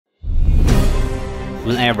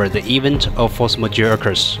Whenever the event of force majeure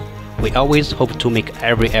occurs, we always hope to make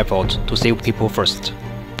every effort to save people first,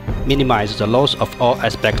 minimize the loss of all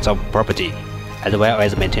aspects of property, as well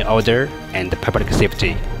as maintain order and public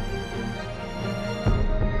safety.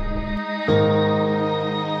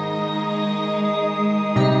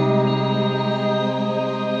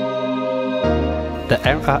 The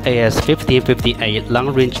LRAS1515A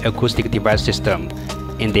long-range acoustic device system,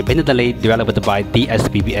 independently developed by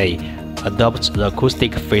DSPPA, adopts the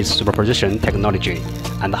acoustic phase superposition technology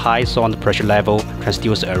and high sound pressure level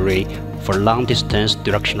transducer array for long-distance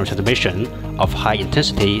directional transmission of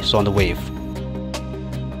high-intensity sound wave,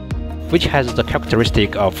 which has the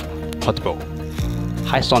characteristic of portable,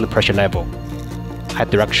 high sound pressure level, high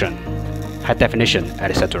direction, high definition,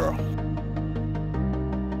 etc.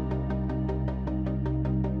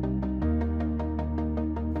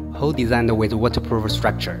 Whole designed with waterproof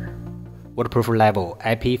structure, waterproof level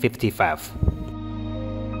IP55.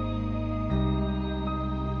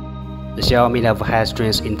 The shell made of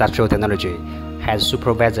high-strength industrial technology has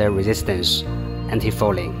supervisor resistance,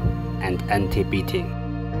 anti-fouling, and anti-beating.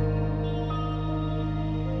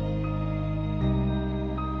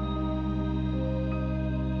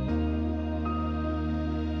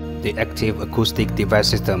 The active acoustic device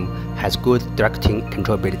system has good directing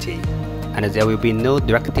controllability, and there will be no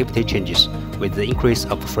directivity changes with the increase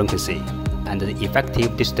of frequency and the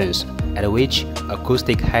effective distance at which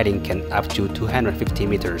acoustic hailing can up to 250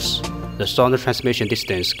 meters. The sound transmission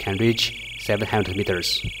distance can reach 700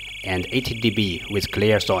 meters and 80 dB with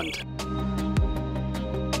clear sound.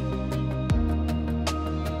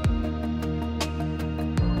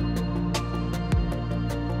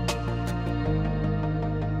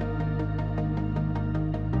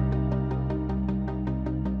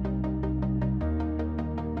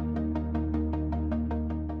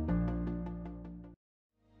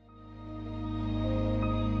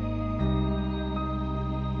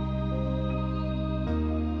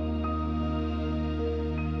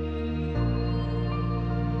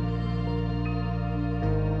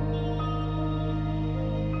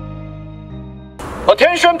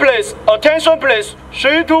 Attention please, attention please,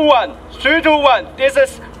 321, 321, this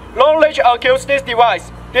is long-range acoustic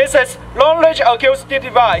device, this is long-range acoustic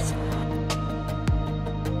device.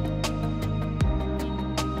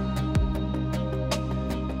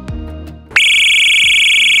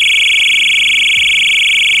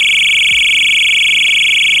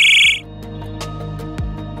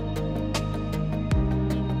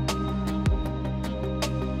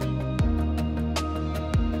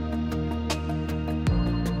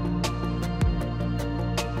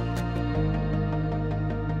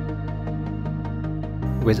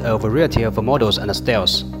 With a variety of models and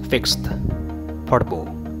styles, fixed, portable,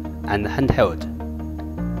 and handheld,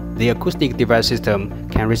 the acoustic device system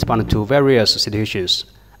can respond to various situations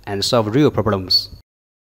and solve real problems.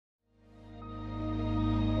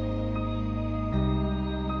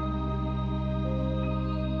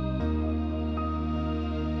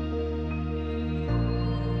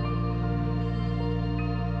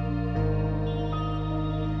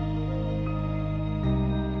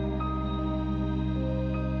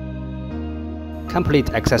 Complete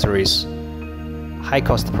accessories,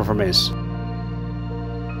 high-cost performance,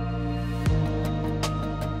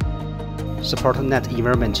 support net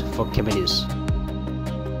environment for convenience.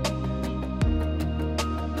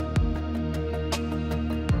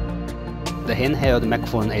 The handheld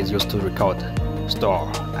microphone is used to record,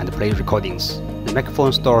 store, and play recordings. The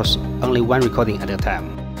microphone stores only one recording at a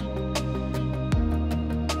time.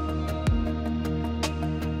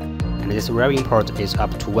 And this revving port is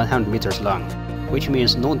up to 100 meters long, which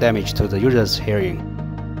means no damage to the user's hearing.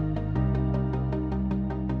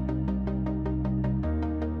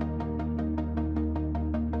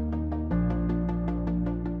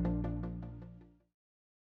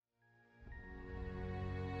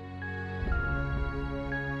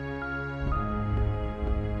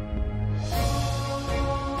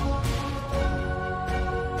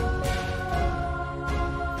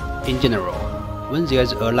 In general, when there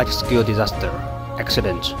is a large-scale disaster,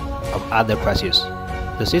 accident, of other crises,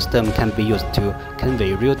 the system can be used to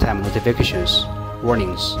convey real-time notifications,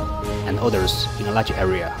 warnings, and orders in a large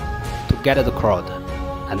area to gather the crowd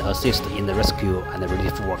and assist in the rescue and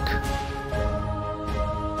relief work.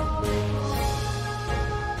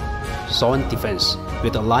 Sound defense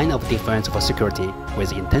with a line of defense for security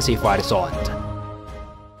with intensified sound.